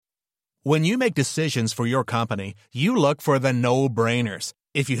When you make decisions for your company, you look for the no-brainers.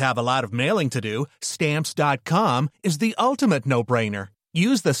 If you have a lot of mailing to do, Stamps.com is the ultimate no-brainer.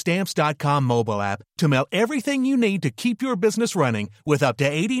 Use the Stamps.com mobile app to mail everything you need to keep your business running with up to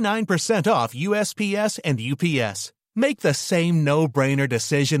 89% off USPS and UPS. Make the same no-brainer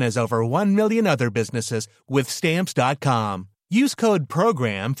decision as over 1 million other businesses with Stamps.com. Use code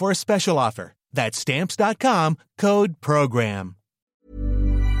PROGRAM for a special offer. That's Stamps.com, code PROGRAM.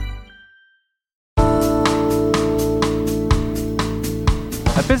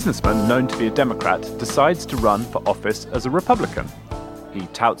 A businessman known to be a Democrat decides to run for office as a Republican. He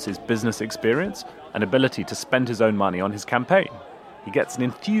touts his business experience and ability to spend his own money on his campaign. He gets an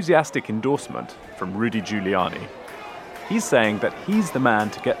enthusiastic endorsement from Rudy Giuliani. He's saying that he's the man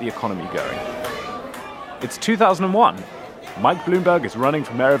to get the economy going. It's 2001. Mike Bloomberg is running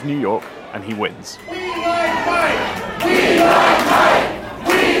for mayor of New York, and he wins. We like Mike! We like Mike!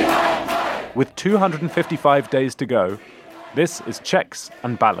 We like Mike! With 255 days to go, this is Checks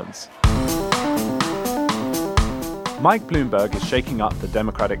and Balance. Mike Bloomberg is shaking up the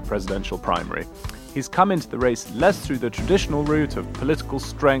Democratic presidential primary. He's come into the race less through the traditional route of political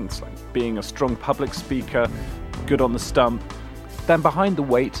strengths, like being a strong public speaker, good on the stump, than behind the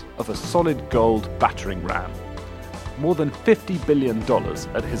weight of a solid gold battering ram. More than $50 billion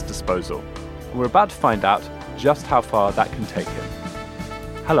at his disposal. And we're about to find out just how far that can take him.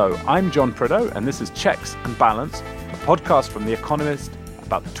 Hello, I'm John Prideaux, and this is Checks and Balance, a podcast from The Economist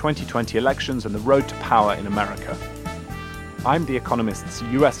about the 2020 elections and the road to power in America. I'm The Economist's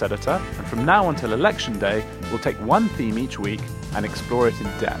US editor, and from now until Election Day, we'll take one theme each week and explore it in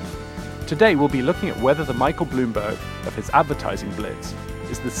depth. Today, we'll be looking at whether the Michael Bloomberg of his advertising blitz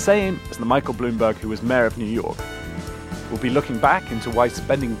is the same as the Michael Bloomberg who was mayor of New York. We'll be looking back into why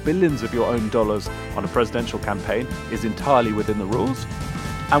spending billions of your own dollars on a presidential campaign is entirely within the rules.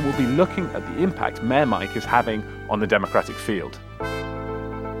 And we'll be looking at the impact Mayor Mike is having on the Democratic field.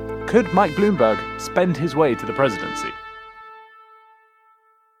 Could Mike Bloomberg spend his way to the presidency?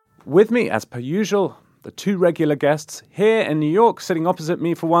 With me, as per usual, the two regular guests here in New York, sitting opposite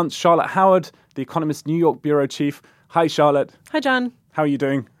me for once, Charlotte Howard, The Economist New York bureau chief. Hi, Charlotte. Hi, John. How are you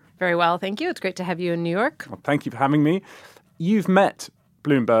doing? Very well, thank you. It's great to have you in New York. Well, thank you for having me. You've met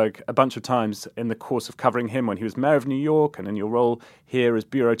Bloomberg a bunch of times in the course of covering him when he was mayor of New York and in your role here as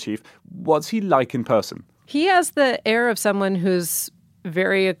bureau chief. What's he like in person? He has the air of someone who's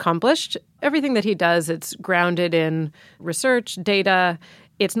very accomplished. Everything that he does, it's grounded in research, data.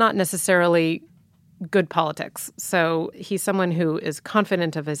 It's not necessarily good politics. So he's someone who is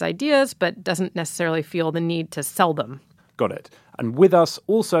confident of his ideas, but doesn't necessarily feel the need to sell them. Got it. And with us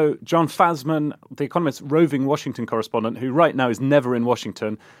also John Fasman, The Economist's roving Washington correspondent, who right now is never in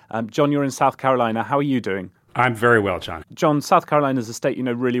Washington. John, you're in South Carolina. How are you doing? I'm very well, John. John, South Carolina is a state you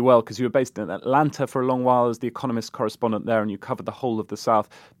know really well because you were based in Atlanta for a long while as The Economist correspondent there, and you covered the whole of the South.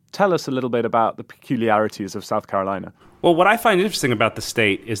 Tell us a little bit about the peculiarities of South Carolina. Well, what I find interesting about the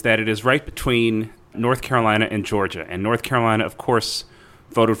state is that it is right between North Carolina and Georgia. And North Carolina, of course,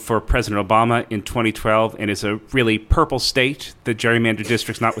 voted for President Obama in 2012 and is a really purple state, the gerrymandered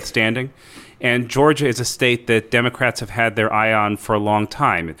districts notwithstanding. And Georgia is a state that Democrats have had their eye on for a long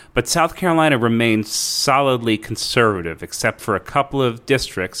time. But South Carolina remains solidly conservative, except for a couple of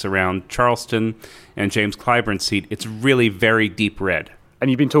districts around Charleston and James Clyburn's seat. It's really very deep red. And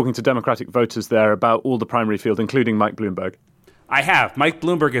you've been talking to Democratic voters there about all the primary field, including Mike Bloomberg. I have. Mike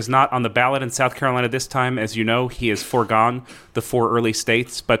Bloomberg is not on the ballot in South Carolina this time. As you know, he has foregone the 4 early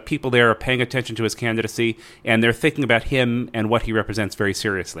states, but people there are paying attention to his candidacy, and they're thinking about him and what he represents very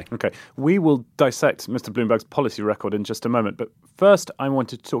seriously. Okay. We will dissect Mr. Bloomberg's policy record in just a moment, but first I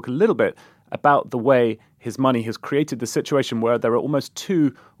wanted to talk a little bit about the way his money has created the situation where there are almost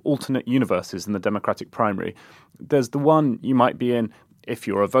 2 alternate universes in the Democratic primary. There's the one you might be in if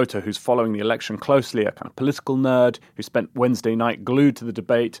you're a voter who's following the election closely, a kind of political nerd who spent Wednesday night glued to the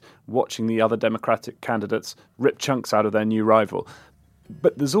debate, watching the other Democratic candidates rip chunks out of their new rival.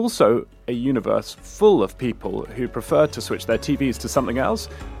 But there's also a universe full of people who prefer to switch their TVs to something else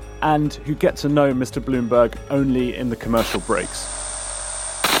and who get to know Mr. Bloomberg only in the commercial breaks.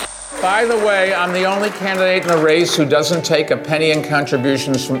 By the way, I'm the only candidate in the race who doesn't take a penny in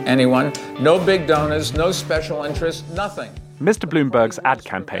contributions from anyone. No big donors, no special interests, nothing. Mr. Bloomberg's ad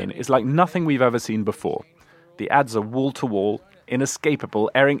campaign is like nothing we've ever seen before. The ads are wall-to-wall, inescapable,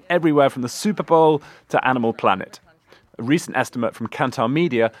 airing everywhere from the Super Bowl to Animal Planet. A recent estimate from Kantar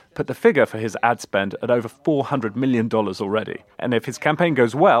Media put the figure for his ad spend at over $400 million already. And if his campaign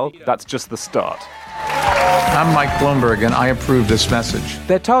goes well, that's just the start. I'm Mike Bloomberg, and I approve this message.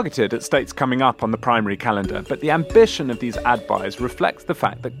 They're targeted at states coming up on the primary calendar, but the ambition of these ad buys reflects the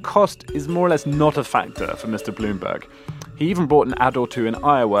fact that cost is more or less not a factor for Mr. Bloomberg. He even bought an ad or two in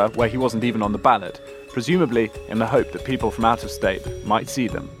Iowa where he wasn't even on the ballot, presumably in the hope that people from out of state might see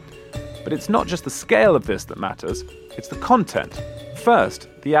them. But it's not just the scale of this that matters, it's the content. First,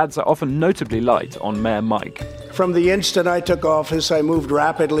 the ads are often notably light on Mayor Mike. From the instant I took office, I moved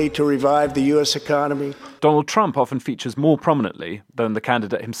rapidly to revive the U.S. economy. Donald Trump often features more prominently than the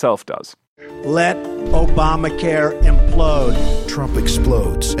candidate himself does. Let Obamacare implode. Trump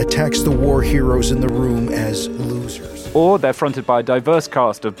explodes, attacks the war heroes in the room as losers. Or they're fronted by a diverse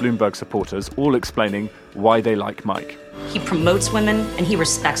cast of Bloomberg supporters, all explaining why they like Mike. He promotes women and he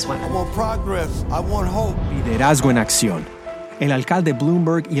respects women. I want progress. I want hope. Liderazgo en acción. El alcalde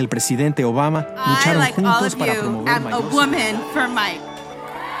Bloomberg y el presidente Obama lucharon juntos para promover am a woman for Mike.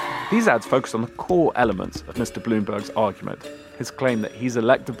 These ads focus on the core elements of Mr. Bloomberg's argument, his claim that he's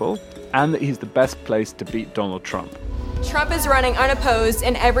electable and that he's the best place to beat Donald Trump. Trump is running unopposed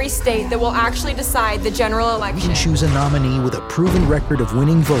in every state that will actually decide the general election. We choose a nominee with a proven record of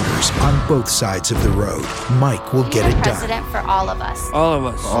winning voters on both sides of the road. Mike will get it done. President for all of us. All of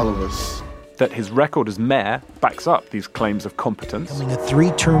us. All of us. That his record as mayor backs up these claims of competence. Becoming a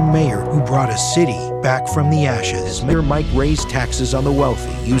 3-term mayor who brought a city back from the ashes, Mayor Mike raised taxes on the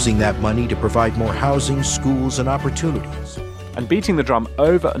wealthy, using that money to provide more housing, schools, and opportunities. And beating the drum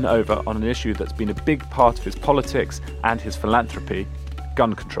over and over on an issue that's been a big part of his politics and his philanthropy,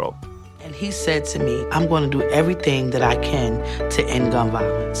 gun control. And he said to me, I'm going to do everything that I can to end gun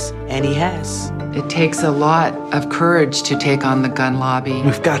violence. And he has. It takes a lot of courage to take on the gun lobby.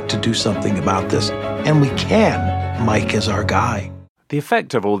 We've got to do something about this. And we can. Mike is our guy. The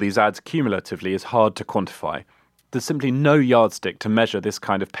effect of all these ads cumulatively is hard to quantify. There's simply no yardstick to measure this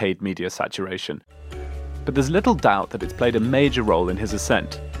kind of paid media saturation. But there's little doubt that it's played a major role in his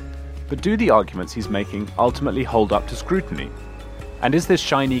ascent. But do the arguments he's making ultimately hold up to scrutiny? And is this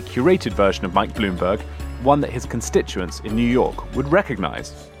shiny, curated version of Mike Bloomberg one that his constituents in New York would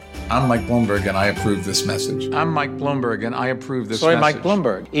recognize? I'm Mike Bloomberg, and I approve this message. I'm Mike Bloomberg, and I approve this Soy message. Mike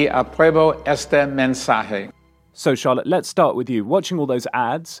Bloomberg, y apruebo este mensaje. So, Charlotte, let's start with you. Watching all those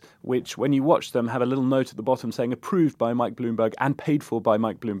ads, which, when you watch them, have a little note at the bottom saying approved by Mike Bloomberg and paid for by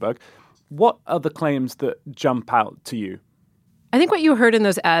Mike Bloomberg, what are the claims that jump out to you? I think what you heard in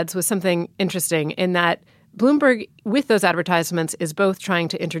those ads was something interesting in that Bloomberg, with those advertisements, is both trying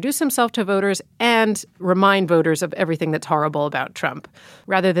to introduce himself to voters and remind voters of everything that's horrible about Trump.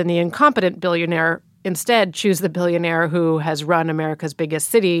 Rather than the incompetent billionaire, instead choose the billionaire who has run America's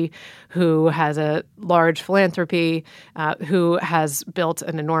biggest city, who has a large philanthropy, who has built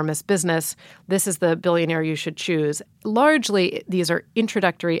an enormous business. This is the billionaire you should choose. Largely, these are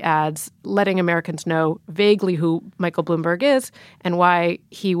introductory ads letting Americans know vaguely who Michael Bloomberg is and why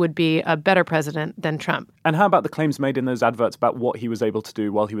he would be a better president than Trump. And how about the claims made in those adverts about what he was able to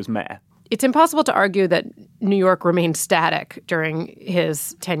do while he was mayor? It's impossible to argue that New York remained static during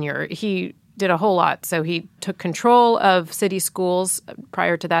his tenure. He did a whole lot. So he took control of city schools.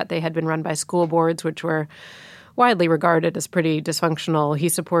 Prior to that, they had been run by school boards, which were widely regarded as pretty dysfunctional. He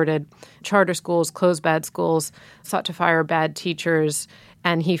supported charter schools, closed bad schools, sought to fire bad teachers,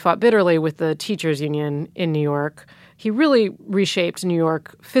 and he fought bitterly with the teachers union in New York. He really reshaped New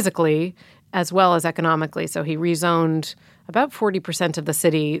York physically as well as economically. So he rezoned about 40% of the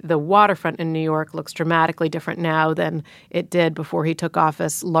city. The waterfront in New York looks dramatically different now than it did before he took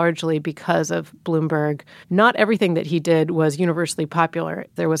office, largely because of Bloomberg. Not everything that he did was universally popular.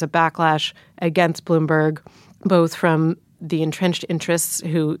 There was a backlash against Bloomberg, both from the entrenched interests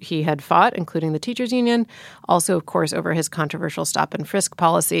who he had fought, including the teachers union, also, of course, over his controversial stop and frisk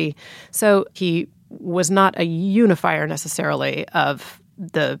policy. So he was not a unifier necessarily of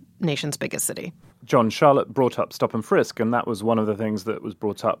the nation's biggest city. John, Charlotte brought up stop and frisk, and that was one of the things that was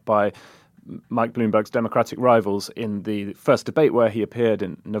brought up by Mike Bloomberg's Democratic rivals in the first debate where he appeared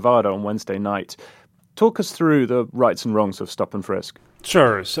in Nevada on Wednesday night. Talk us through the rights and wrongs of stop and frisk.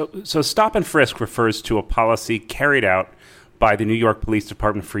 Sure. So stop and frisk refers to a policy carried out by the New York Police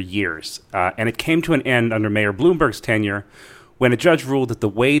Department for years, and it came to an end under Mayor Bloomberg's tenure when a judge ruled that the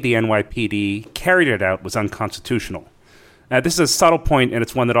way the NYPD carried it out was unconstitutional. Now, this is a subtle point, and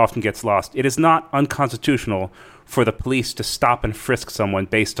it's one that often gets lost. It is not unconstitutional for the police to stop and frisk someone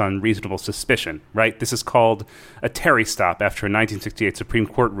based on reasonable suspicion, right? This is called a Terry stop after a 1968 Supreme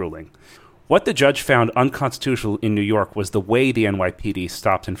Court ruling. What the judge found unconstitutional in New York was the way the NYPD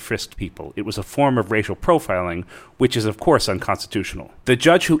stopped and frisked people. It was a form of racial profiling, which is, of course, unconstitutional. The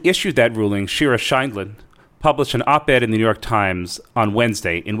judge who issued that ruling, Shira Scheindlin, published an op-ed in the New York Times on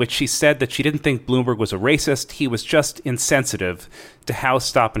Wednesday in which she said that she didn't think Bloomberg was a racist. He was just insensitive to how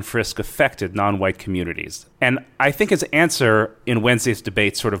stop and frisk affected non-white communities. And I think his answer in Wednesday's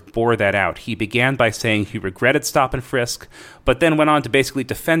debate sort of bore that out. He began by saying he regretted stop and frisk, but then went on to basically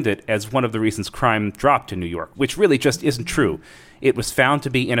defend it as one of the reasons crime dropped in New York, which really just isn't true. It was found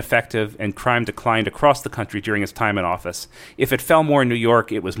to be ineffective, and crime declined across the country during his time in office. If it fell more in New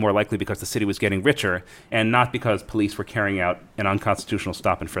York, it was more likely because the city was getting richer, and not because police were carrying out an unconstitutional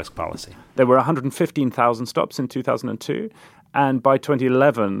stop and frisk policy. There were 115,000 stops in 2002, and by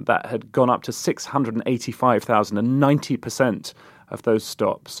 2011, that had gone up to 685,000, and 90% of those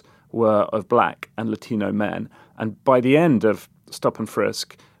stops were of black and Latino men. And by the end of stop and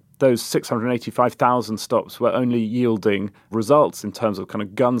frisk, those 685,000 stops were only yielding results in terms of kind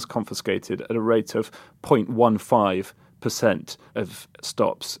of guns confiscated at a rate of 0.15% of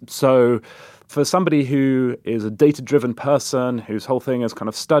stops. So for somebody who is a data-driven person, whose whole thing is kind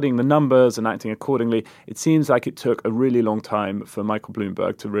of studying the numbers and acting accordingly, it seems like it took a really long time for Michael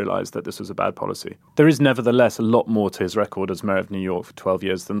Bloomberg to realize that this was a bad policy. There is nevertheless a lot more to his record as mayor of New York for 12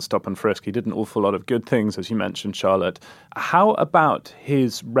 years than stop and frisk. He did an awful lot of good things, as you mentioned, Charlotte. How about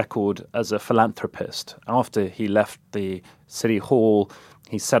his record as a philanthropist? After he left the city hall,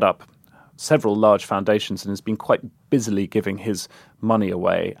 he set up several large foundations and has been quite busily giving his money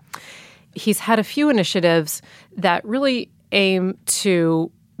away. He's had a few initiatives that really aim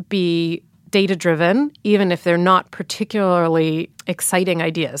to be data-driven, even if they're not particularly exciting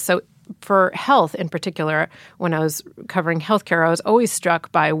ideas. So for health in particular, when I was covering healthcare, I was always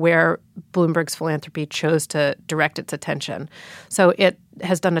struck by where Bloomberg's philanthropy chose to direct its attention. So it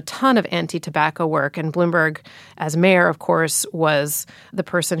has done a ton of anti-tobacco work, and Bloomberg, as mayor, of course, was the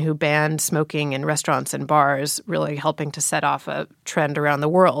person who banned smoking in restaurants and bars, really helping to set off a trend around the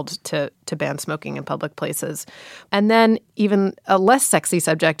world to ban smoking in public places. And then even a less sexy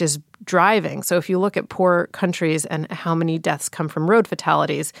subject is driving. So if you look at poor countries and how many deaths come from road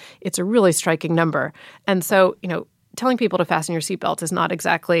fatalities, it's a really striking number. And so, telling people to fasten your seatbelt is not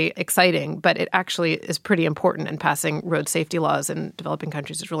exactly exciting, but it actually is pretty important, and passing road safety laws in developing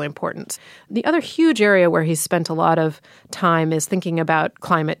countries is really important. The other huge area where he's spent a lot of time is thinking about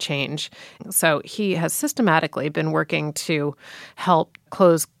climate change. So he has systematically been working to help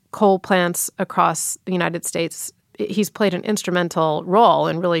close coal plants across the United States. He's played an instrumental role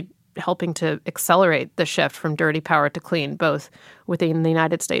in really helping to accelerate the shift from dirty power to clean, both within the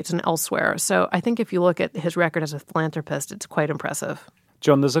United States and elsewhere. So I think if you look at his record as a philanthropist, it's quite impressive.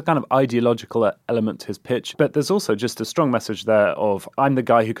 John, there's a kind of ideological element to his pitch, but there's also just a strong message there of, I'm the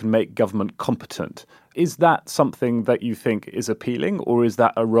guy who can make government competent. Is that something that you think is appealing, or is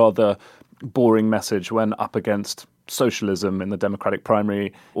that a rather boring message when up against socialism in the Democratic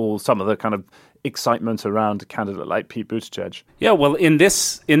primary, or some of the kind of excitement around a candidate like Pete Buttigieg? Yeah, well, in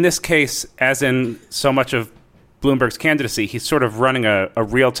this case, as in so much of Bloomberg's candidacy, he's sort of running a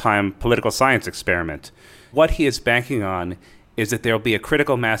real-time political science experiment. What he is banking on is that there will be a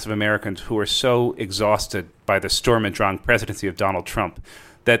critical mass of Americans who are so exhausted by the Sturm und Drang presidency of Donald Trump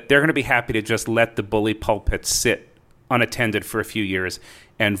that they're going to be happy to just let the bully pulpit sit unattended for a few years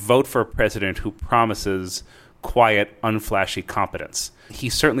and vote for a president who promises quiet, unflashy competence. He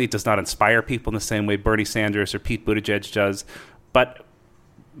certainly does not inspire people in the same way Bernie Sanders or Pete Buttigieg does, but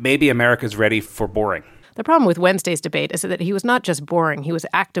maybe America's ready for boring. The problem with Wednesday's debate is that he was not just boring, he was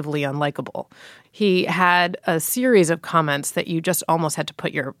actively unlikable. He had a series of comments that you just almost had to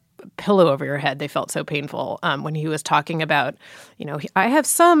put your pillow over your head. They felt so painful when he was talking about, I have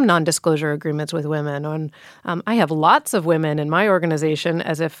some non-disclosure agreements with women, and I have lots of women in my organization,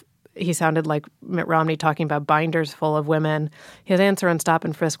 as if he sounded like Mitt Romney talking about binders full of women. His answer on stop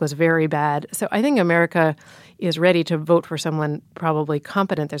and frisk was very bad. So I think America is ready to vote for someone probably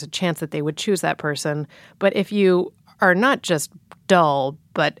competent. There's a chance that they would choose that person. But if you are not just dull,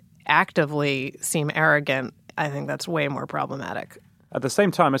 but actively seem arrogant, I think that's way more problematic. At the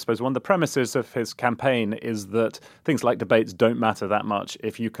same time, I suppose one of the premises of his campaign is that things like debates don't matter that much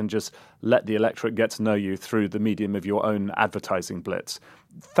if you can just let the electorate get to know you through the medium of your own advertising blitz.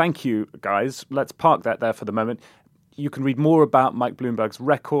 Thank you, guys. Let's park that there for the moment. You can read more about Mike Bloomberg's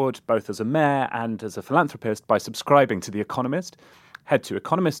record, both as a mayor and as a philanthropist, by subscribing to The Economist. Head to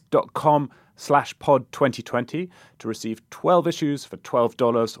economist.com/pod2020 to receive 12 issues for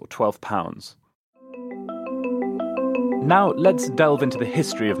 $12 or £12. Now, let's delve into the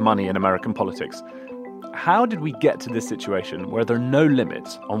history of money in American politics. How did we get to this situation where there are no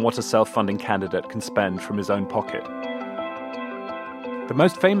limits on what a self-funding candidate can spend from his own pocket? The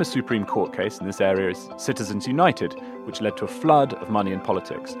most famous Supreme Court case in this area is Citizens United, which led to a flood of money in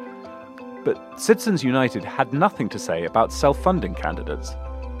politics. But Citizens United had nothing to say about self-funding candidates.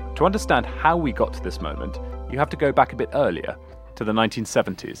 To understand how we got to this moment, you have to go back a bit earlier, to the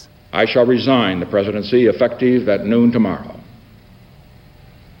 1970s. I shall resign the presidency effective at noon tomorrow.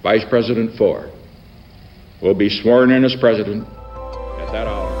 Vice President Ford will be sworn in as president at that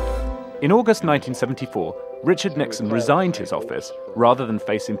hour. In August 1974, Richard Nixon resigned his office rather than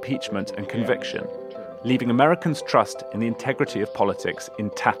face impeachment and conviction, leaving Americans' trust in the integrity of politics in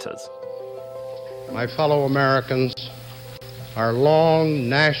tatters. My fellow Americans, our long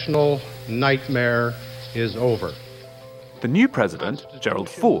national nightmare is over. The new president, Gerald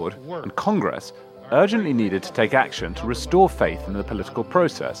Ford, and Congress urgently needed to take action to restore faith in the political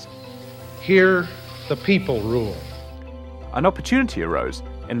process. Here, the people rule. An opportunity arose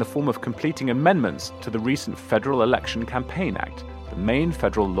in the form of completing amendments to the recent Federal Election Campaign Act, the main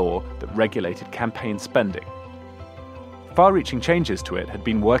federal law that regulated campaign spending. Far-reaching changes to it had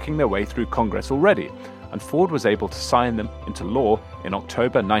been working their way through Congress already, and Ford was able to sign them into law in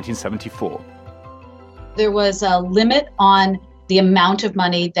October 1974. There was a limit on the amount of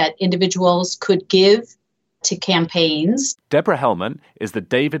money that individuals could give to campaigns. Deborah Hellman is the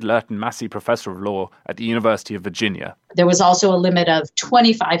David Lurton Massey Professor of Law at the University of Virginia. There was also a limit of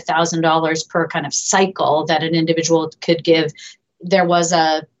 $25,000 per kind of cycle that an individual could give. There was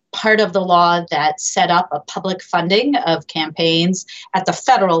a part of the law that set up a public funding of campaigns at the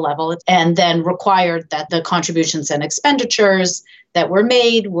federal level and then required that the contributions and expenditures that were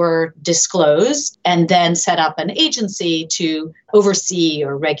made were disclosed, and then set up an agency to oversee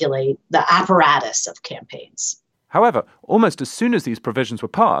or regulate the apparatus of campaigns. However, almost as soon as these provisions were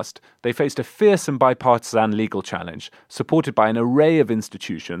passed, they faced a fierce and bipartisan legal challenge, supported by an array of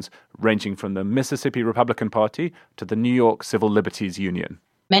institutions ranging from the Mississippi Republican Party to the New York Civil Liberties Union.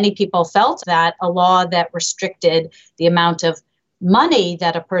 Many people felt that a law that restricted the amount of money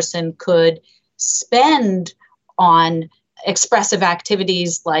that a person could spend on expressive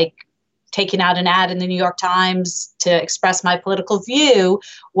activities like taking out an ad in the New York Times to express my political view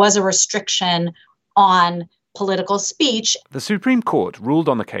was a restriction on political speech. The Supreme Court ruled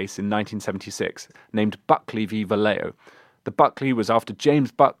on the case in 1976, named Buckley v. Valeo. The Buckley was after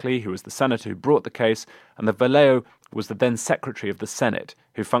James Buckley, who was the senator who brought the case, and the Valeo was the then Secretary of the Senate,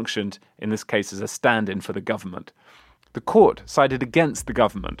 who functioned in this case as a stand-in for the government. The court sided against the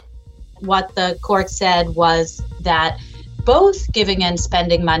government. What the court said was that both giving and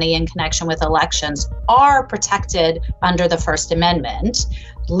spending money in connection with elections are protected under the First Amendment.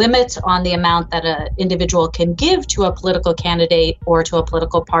 Limits on the amount that an individual can give to a political candidate or to a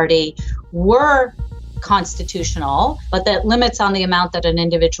political party were constitutional, but that limits on the amount that an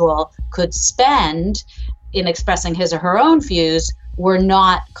individual could spend in expressing his or her own views were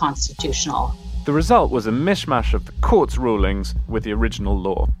not constitutional. The result was a mishmash of the court's rulings with the original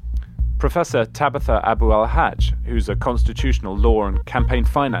law. Professor Tabitha Abu-al-Hajj, who's a constitutional law and campaign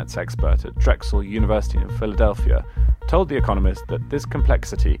finance expert at Drexel University in Philadelphia, told The Economist that this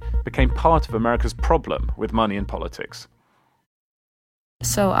complexity became part of America's problem with money in politics.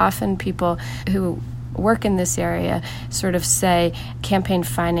 So often people who work in this area sort of say campaign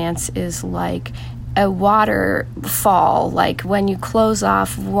finance is like a waterfall, like when you close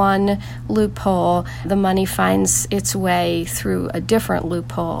off one loophole, the money finds its way through a different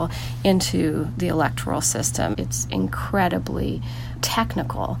loophole into the electoral system. It's incredibly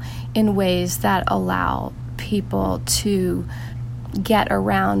technical in ways that allow people to get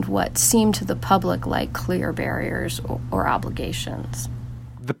around what seem to the public like clear barriers or obligations.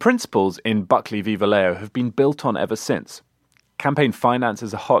 The principles in Buckley v. Valeo have been built on ever since. Campaign finance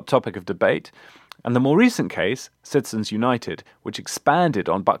is a hot topic of debate, and the more recent case, Citizens United, which expanded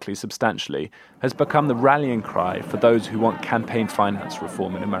on Buckley substantially, has become the rallying cry for those who want campaign finance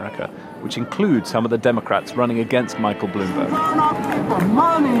reform in America, which includes some of the Democrats running against Michael Bloomberg.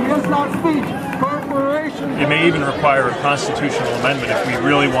 Money is not speech. Corporations. It may even require a constitutional amendment if we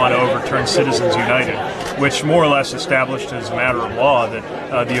really want to overturn Citizens United, which more or less established as a matter of law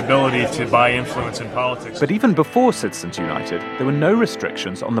that the ability to buy influence in politics. But even before Citizens United, there were no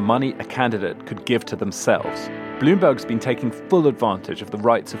restrictions on the money a candidate could give to themselves. Bloomberg's been taking full advantage of the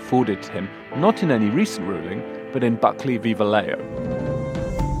rights afforded to him, not in any recent ruling, but in Buckley v. Valeo.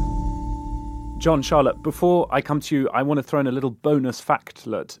 John, Charlotte, before I come to you, I want to throw in a little bonus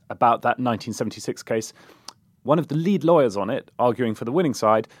factlet about that 1976 case. One of the lead lawyers on it, arguing for the winning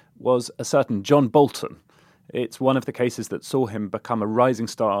side, was a certain John Bolton. It's one of the cases that saw him become a rising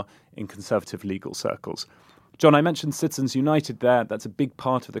star in conservative legal circles. John, I mentioned Citizens United there. That's a big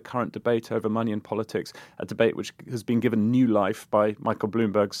part of the current debate over money in politics, a debate which has been given new life by Michael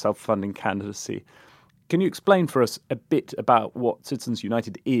Bloomberg's self-funding candidacy. Can you explain for us a bit about what Citizens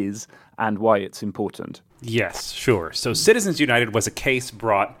United is and why it's important? Yes, sure. So Citizens United was a case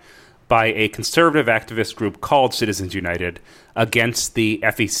brought by a conservative activist group called Citizens United against the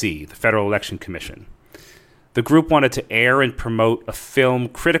FEC, the Federal Election Commission. The group wanted to air and promote a film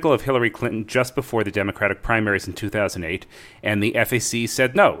critical of Hillary Clinton just before the Democratic primaries in 2008, and the FEC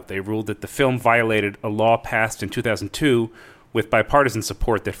said no. They ruled that the film violated a law passed in 2002 with bipartisan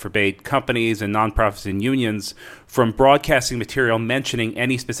support that forbade companies and nonprofits and unions from broadcasting material mentioning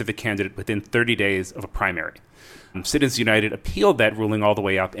any specific candidate within 30 days of a primary. Citizens United appealed that ruling all the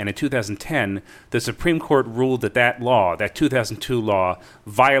way up, and in 2010, the Supreme Court ruled that that law, that 2002 law,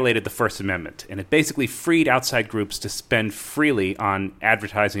 violated the First Amendment, and it basically freed outside groups to spend freely on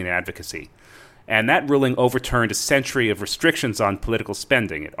advertising and advocacy. And that ruling overturned a century of restrictions on political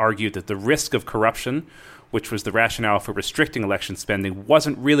spending. It argued that the risk of corruption, which was the rationale for restricting election spending,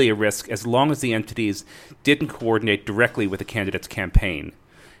 wasn't really a risk as long as the entities didn't coordinate directly with the candidate's campaign.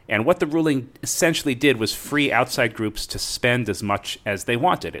 And what the ruling essentially did was free outside groups to spend as much as they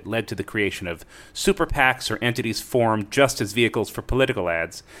wanted. It led to the creation of super PACs or entities formed just as vehicles for political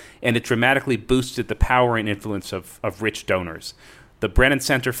ads, and it dramatically boosted the power and influence of rich donors. The Brennan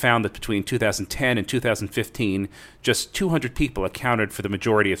Center found that between 2010 and 2015, just 200 people accounted for the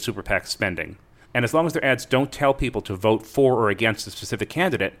majority of super PAC spending. And as long as their ads don't tell people to vote for or against a specific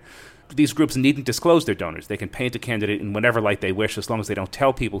candidate, these groups needn't disclose their donors. They can paint a candidate in whatever light they wish as long as they don't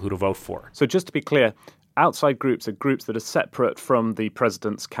tell people who to vote for. So just to be clear, outside groups are groups that are separate from the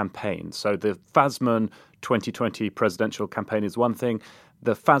president's campaign. So the Fasman 2020 presidential campaign is one thing.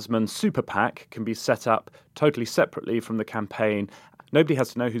 The Fasman Super PAC can be set up totally separately from the campaign. Nobody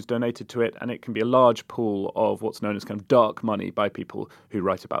has to know who's donated to it, and it can be a large pool of what's known as kind of dark money by people who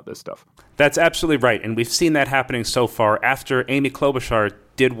write about this stuff. That's absolutely right, and we've seen that happening so far. After Amy Klobuchar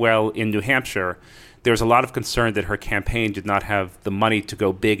did well in New Hampshire, there was a lot of concern that her campaign did not have the money to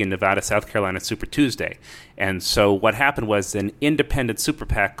go big in Nevada, South Carolina, Super Tuesday. And so what happened was an independent super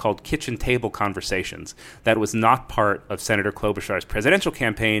PAC called Kitchen Table Conversations that was not part of Senator Klobuchar's presidential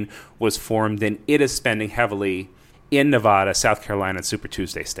campaign was formed, and it is spending heavily in Nevada, South Carolina, and Super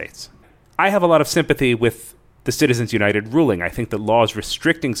Tuesday states. I have a lot of sympathy with the Citizens United ruling. I think that laws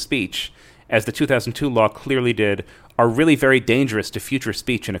restricting speech, as the 2002 law clearly did, are really very dangerous to future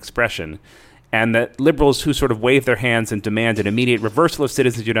speech and expression, and that liberals who sort of wave their hands and demand an immediate reversal of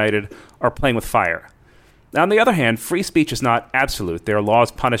Citizens United are playing with fire. Now, on the other hand, free speech is not absolute. There are laws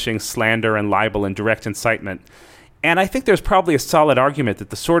punishing slander and libel and direct incitement. And I think there's probably a solid argument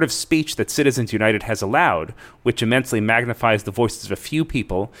that the sort of speech that Citizens United has allowed, which immensely magnifies the voices of a few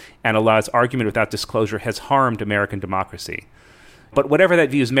people and allows argument without disclosure, has harmed American democracy. But whatever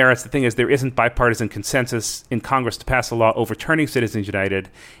that view's merits, the thing is there isn't bipartisan consensus in Congress to pass a law overturning Citizens United,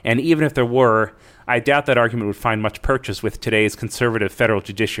 and even if there were, I doubt that argument would find much purchase with today's conservative federal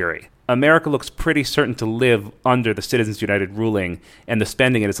judiciary. America looks pretty certain to live under the Citizens United ruling and the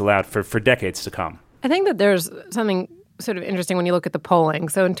spending it has allowed for decades to come. I think that there's something sort of interesting when you look at the polling.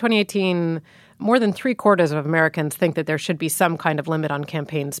 So in 2018, more than 3/4 of Americans think that there should be some kind of limit on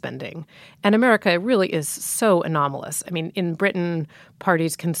campaign spending. And America really is so anomalous. I mean, in Britain,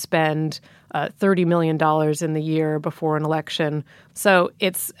 parties can spend $30 million in the year before an election. So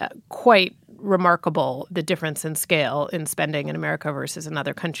it's quite remarkable, the difference in scale in spending in America versus in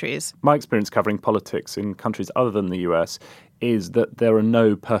other countries. My experience covering politics in countries other than the US is that there are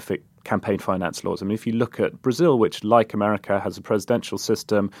no perfect campaign finance laws. I mean, if you look at Brazil, which, like America, has a presidential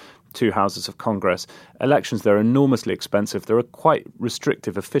system, 2 houses of Congress, elections there are enormously expensive. There are quite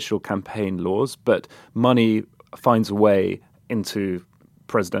restrictive official campaign laws, but money finds a way into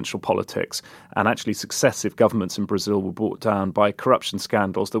presidential politics. And actually successive governments in Brazil were brought down by corruption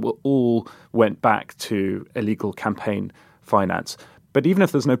scandals that all went back to illegal campaign finance. But even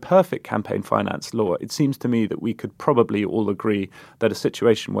if there's no perfect campaign finance law, it seems to me that we could probably all agree that a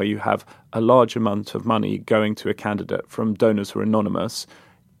situation where you have a large amount of money going to a candidate from donors who are anonymous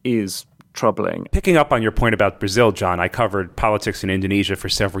is troubling. Picking up on your point about Brazil, John, I covered politics in Indonesia for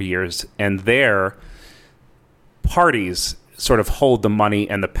several years, and there parties sort of hold the money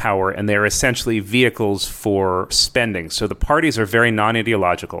and the power, and they're essentially vehicles for spending. So the parties are very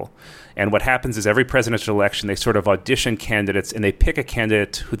non-ideological. And what happens is every presidential election, they sort of audition candidates and they pick a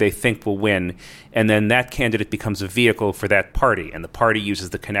candidate who they think will win. And then that candidate becomes a vehicle for that party. And the party uses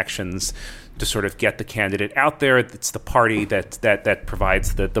the connections to sort of get the candidate out there. It's the party that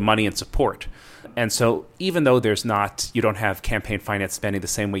provides the money and support. And so even though you don't have campaign finance spending the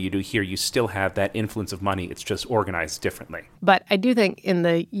same way you do here, you still have that influence of money. It's just organized differently. But I do think in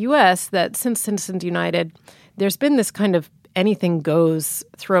the U.S. that since Citizens United, there's been this kind of anything goes,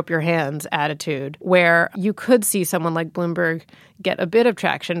 throw up your hands attitude, where you could see someone like Bloomberg get a bit of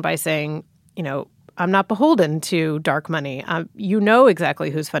traction by saying, I'm not beholden to dark money. You know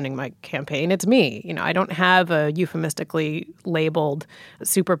exactly who's funding my campaign. It's me. I don't have a euphemistically labeled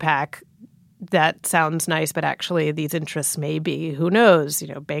super PAC that sounds nice, but actually these interests may be, who knows,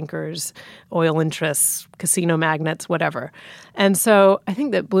 bankers, oil interests, casino magnates, whatever. And so I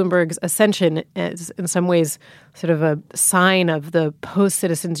think that Bloomberg's ascension is in some ways sort of a sign of the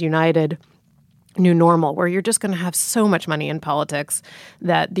post-Citizens United new normal, where you're just going to have so much money in politics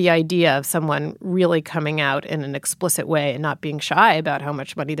that the idea of someone really coming out in an explicit way and not being shy about how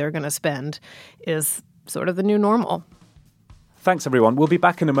much money they're going to spend is sort of the new normal. Thanks, everyone. We'll be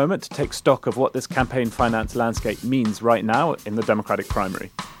back in a moment to take stock of what this campaign finance landscape means right now in the Democratic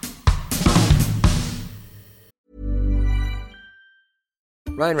primary.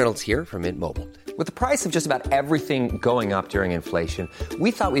 Ryan Reynolds here from Mint Mobile. With the price of just about everything going up during inflation,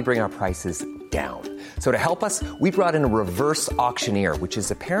 we thought we'd bring our prices down. So to help us, we brought in a reverse auctioneer, which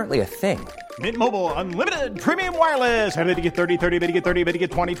is apparently a thing. Mint Mobile Unlimited Premium Wireless. How to get 30, 30, how to get 30, how to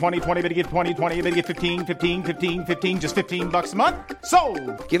get 20, 20, 20, how to get 20, 20, how to get 15, 15, 15, 15, just $15 a month?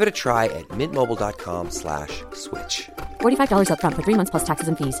 Sold! Give it a try at mintmobile.com/switch. $45 up front for 3 months plus taxes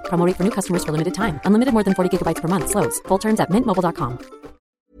and fees. Promo rate for new customers for limited time. Unlimited more than 40 gigabytes per month. Slows full terms at mintmobile.com.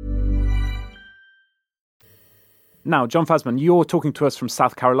 Now, John Fasman, you're talking to us from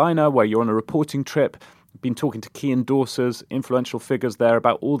South Carolina, where you're on a reporting trip. You've been talking to key endorsers, influential figures there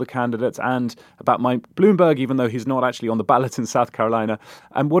about all the candidates and about Mike Bloomberg, even though he's not actually on the ballot in South Carolina.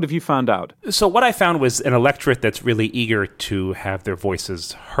 And what have you found out? So what I found was an electorate that's really eager to have their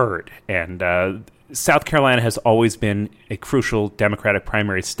voices heard. And South Carolina has always been a crucial Democratic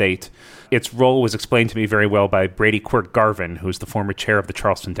primary state. Its role was explained to me very well by Brady Quirk Garvin, who's the former chair of the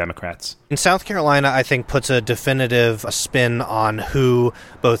Charleston Democrats. And South Carolina, I think, puts a definitive spin on who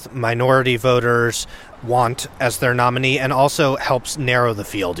both minority voters want as their nominee, and also helps narrow the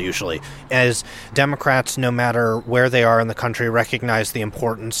field usually, as Democrats, no matter where they are in the country, recognize the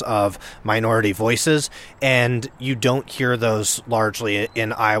importance of minority voices, and you don't hear those largely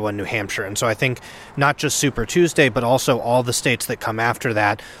in Iowa and New Hampshire. And so I think not just Super Tuesday, but also all the states that come after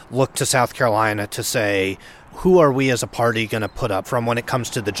that look to South Carolina to say, who are we as a party going to put up from when it comes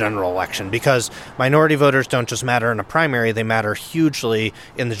to the general election? Because minority voters don't just matter in a primary, they matter hugely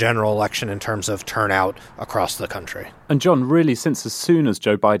in the general election in terms of turnout across the country. And John, really, since as soon as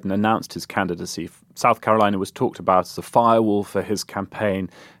Joe Biden announced his candidacy, South Carolina was talked about as a firewall for his campaign.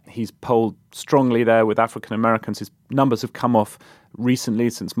 He's polled strongly there with African Americans. His numbers have come off recently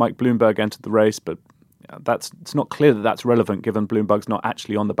since Mike Bloomberg entered the race, but it's not clear that that's relevant given Bloomberg's not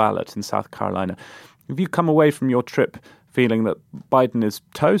actually on the ballot in South Carolina. Have you come away from your trip feeling that Biden is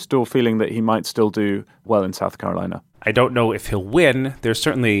toast, or feeling that he might still do well in South Carolina? I don't know if he'll win. There's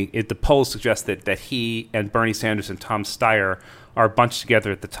certainly, the polls suggest that he and Bernie Sanders and Tom Steyer are bunched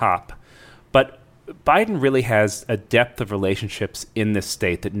together at the top. But Biden really has a depth of relationships in this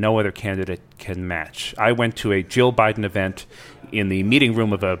state that no other candidate can match. I went to a Jill Biden event in the meeting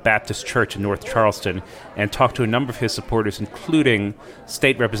room of a Baptist church in North Charleston and talked to a number of his supporters, including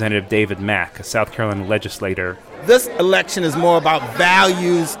State Representative David Mack, a South Carolina legislator. This election is more about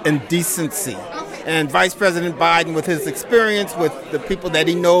values and decency. And Vice President Biden, with his experience with the people that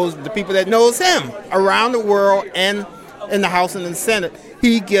he knows, the people that knows him around the world and in the House and in the Senate,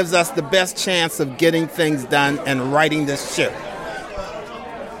 he gives us the best chance of getting things done and righting this ship.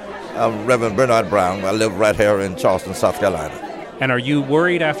 I'm Reverend Bernard Brown. I live right here in Charleston, South Carolina. And are you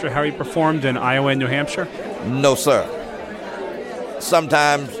worried after how he performed in Iowa and New Hampshire? No, sir.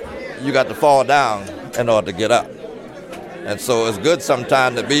 Sometimes you got to fall down in order to get up. And so it's good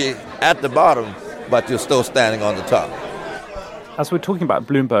sometimes to be at the bottom, but you're still standing on the top. As we're talking about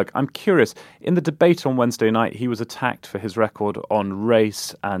Bloomberg, I'm curious, in the debate on Wednesday night, he was attacked for his record on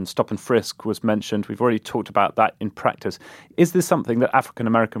race, and stop and frisk was mentioned. We've already talked about that in practice. Is this something that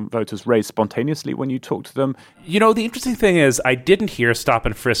African-American voters raise spontaneously when you talk to them? You know, the interesting thing is I didn't hear stop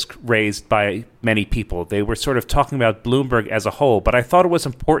and frisk raised by many people. They were sort of talking about Bloomberg as a whole, but I thought it was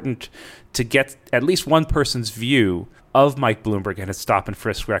important to get at least one person's view of Mike Bloomberg and his stop and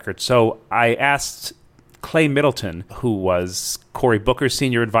frisk record. So I asked Clay Middleton, who was Cory Booker's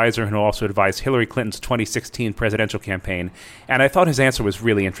senior advisor and who also advised Hillary Clinton's 2016 presidential campaign, and I thought his answer was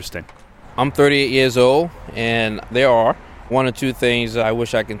really interesting. I'm 38 years old, and there are one or two things I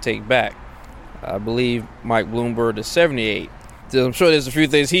wish I can take back. I believe Mike Bloomberg is 78. I'm sure there's a few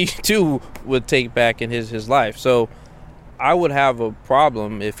things he, too, would take back in his life. So I would have a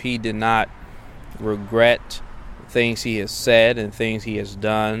problem if he did not regret things he has said and things he has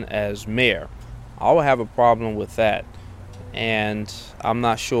done as mayor. I would have a problem with that. and I'm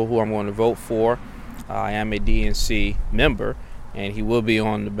not sure who I'm going to vote for. I am a DNC member, and he will be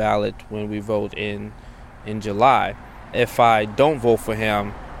on the ballot when we vote in July. If I don't vote for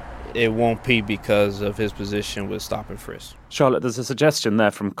him, it won't be because of his position with stop and frisk. Charlotte, there's a suggestion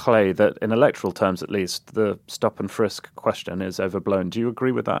there from Clay that in electoral terms, at least, the stop and frisk question is overblown. Do you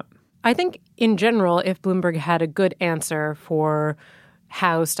agree with that? I think in general, if Bloomberg had a good answer for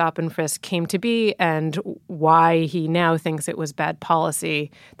how stop and frisk came to be and why he now thinks it was bad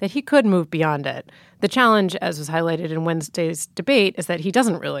policy, that he could move beyond it. The challenge, as was highlighted in Wednesday's debate, is that he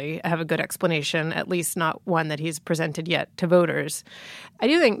doesn't really have a good explanation, at least not one that he's presented yet to voters. I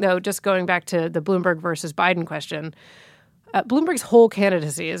do think, though, just going back to the Bloomberg versus Biden question, Bloomberg's whole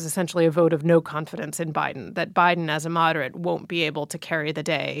candidacy is essentially a vote of no confidence in Biden, that Biden as a moderate won't be able to carry the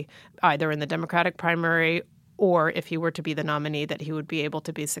day either in the Democratic primary or if he were to be the nominee, that he would be able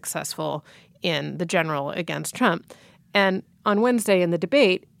to be successful in the general against Trump. And on Wednesday in the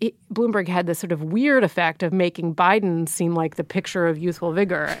debate, Bloomberg had this sort of weird effect of making Biden seem like the picture of youthful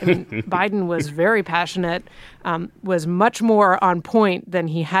vigor. I mean, Biden was very passionate, was much more on point than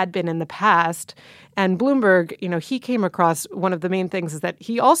he had been in the past. And Bloomberg, he came across one of the main things is that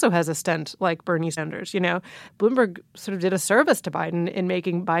he also has a stent like Bernie Sanders. Bloomberg sort of did a service to Biden in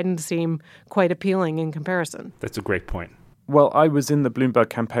making Biden seem quite appealing in comparison. That's a great point. Well, I was in the Bloomberg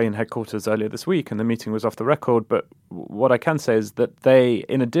campaign headquarters earlier this week, and the meeting was off the record. But what I can say is that they,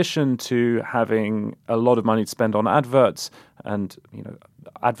 in addition to having a lot of money to spend on adverts and,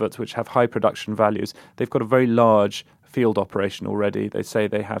 adverts which have high production values, they've got a very large field operation already. They say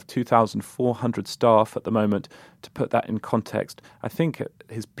they have 2,400 staff at the moment. To put that in context, I think at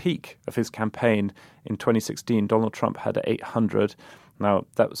his peak of his campaign in 2016, Donald Trump had 800. Now,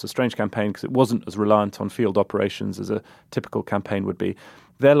 that was a strange campaign because it wasn't as reliant on field operations as a typical campaign would be.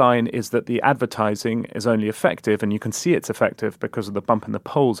 Their line is that the advertising is only effective, and you can see it's effective because of the bump in the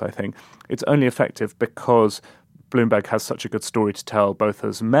polls, I think. It's only effective because Bloomberg has such a good story to tell, both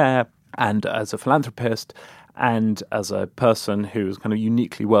as mayor and as a philanthropist and as a person who is kind of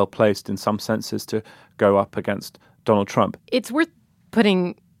uniquely well-placed in some senses to go up against Donald Trump. It's worth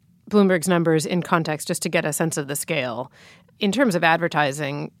putting Bloomberg's numbers in context just to get a sense of the scale. In terms of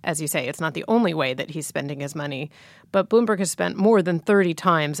advertising, as you say, it's not the only way that he's spending his money, but Bloomberg has spent more than 30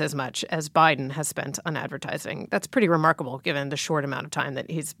 times as much as Biden has spent on advertising. That's pretty remarkable given the short amount of time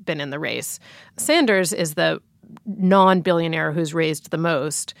that he's been in the race. Sanders is the non-billionaire who's raised the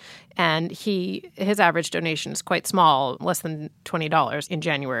most, and his average donation is quite small, less than $20 in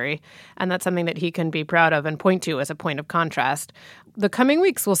January, and that's something that he can be proud of and point to as a point of contrast. The coming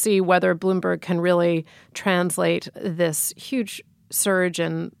weeks will see whether Bloomberg can really translate this huge surge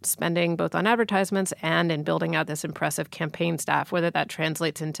in spending both on advertisements and in building out this impressive campaign staff, whether that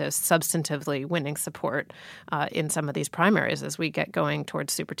translates into substantively winning support in some of these primaries as we get going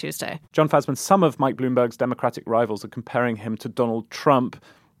towards Super Tuesday. John Fasman, some of Mike Bloomberg's Democratic rivals are comparing him to Donald Trump,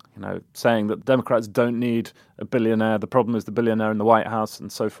 saying that Democrats don't need a billionaire. The problem is the billionaire in the White House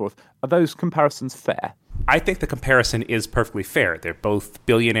and so forth. Are those comparisons fair? I think the comparison is perfectly fair. They're both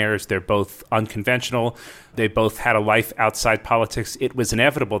billionaires. They're both unconventional. They both had a life outside politics. It was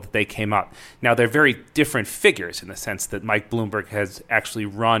inevitable that they came up. Now, they're very different figures in the sense that Mike Bloomberg has actually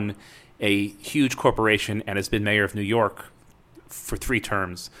run a huge corporation and has been mayor of New York for 3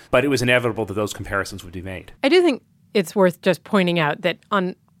 terms. But it was inevitable that those comparisons would be made. I do think it's worth just pointing out that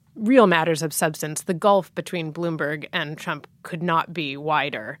on real matters of substance, the gulf between Bloomberg and Trump could not be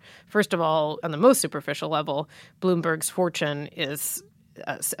wider. First of all, on the most superficial level, Bloomberg's fortune is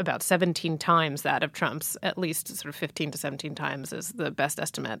about 17 times that of Trump's, at least sort of 15 to 17 times is the best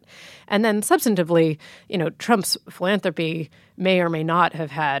estimate. And then substantively, Trump's philanthropy may or may not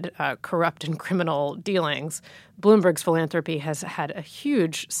have had corrupt and criminal dealings. Bloomberg's philanthropy has had a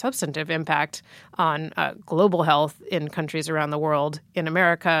huge substantive impact on global health in countries around the world. In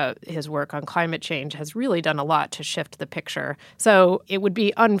America, his work on climate change has really done a lot to shift the picture. So it would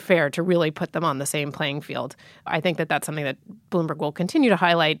be unfair to really put them on the same playing field. I think that that's something that Bloomberg will continue to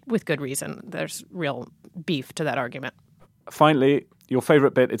highlight with good reason. There's real beef to that argument. Finally, your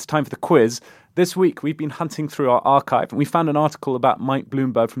favorite bit, it's time for the quiz. This week, we've been hunting through our archive, and we found an article about Mike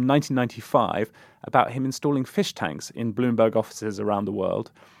Bloomberg from 1995 about him installing fish tanks in Bloomberg offices around the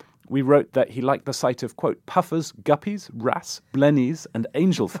world. We wrote that he liked the sight of, quote, puffers, guppies, wrasse, blennies, and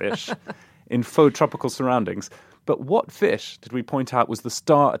angelfish in faux tropical surroundings. But what fish did we point out was the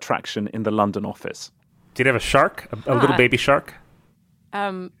star attraction in the London office? Did he have a shark? A little baby shark?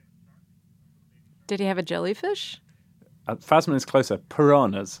 Did he have a jellyfish? Fasman is closer.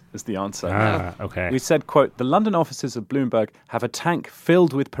 Piranhas is the answer. Okay. We said, quote, the London offices of Bloomberg have a tank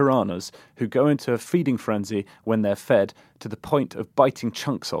filled with piranhas who go into a feeding frenzy when they're fed to the point of biting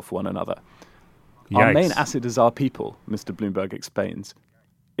chunks off one another. Yikes. Our main asset is our people, Mr. Bloomberg explains.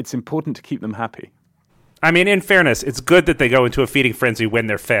 It's important to keep them happy. I mean, in fairness, it's good that they go into a feeding frenzy when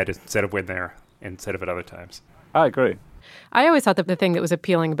they're fed instead of at other times. I agree. I always thought that the thing that was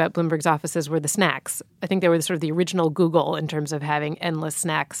appealing about Bloomberg's offices were the snacks. I think they were sort of the original Google in terms of having endless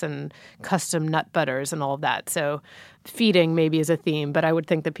snacks and custom nut butters and all of that. So feeding maybe is a theme, but I would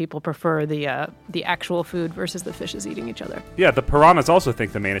think that people prefer the actual food versus the fishes eating each other. Yeah, the piranhas also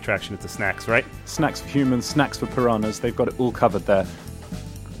think the main attraction is the snacks, right? Snacks for humans, snacks for piranhas. They've got it all covered there.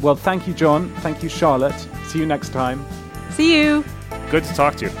 Well, thank you, John. Thank you, Charlotte. See you next time. See you. Good to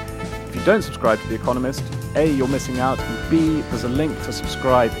talk to you. If you don't subscribe to The Economist, A, you're missing out, and B, there's a link to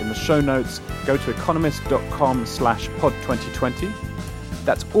subscribe in the show notes. Go to economist.com/pod2020.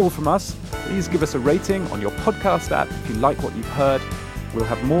 That's all from us. Please give us a rating on your podcast app if you like what you've heard. We'll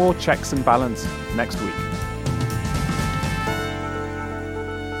have more checks and balance next week.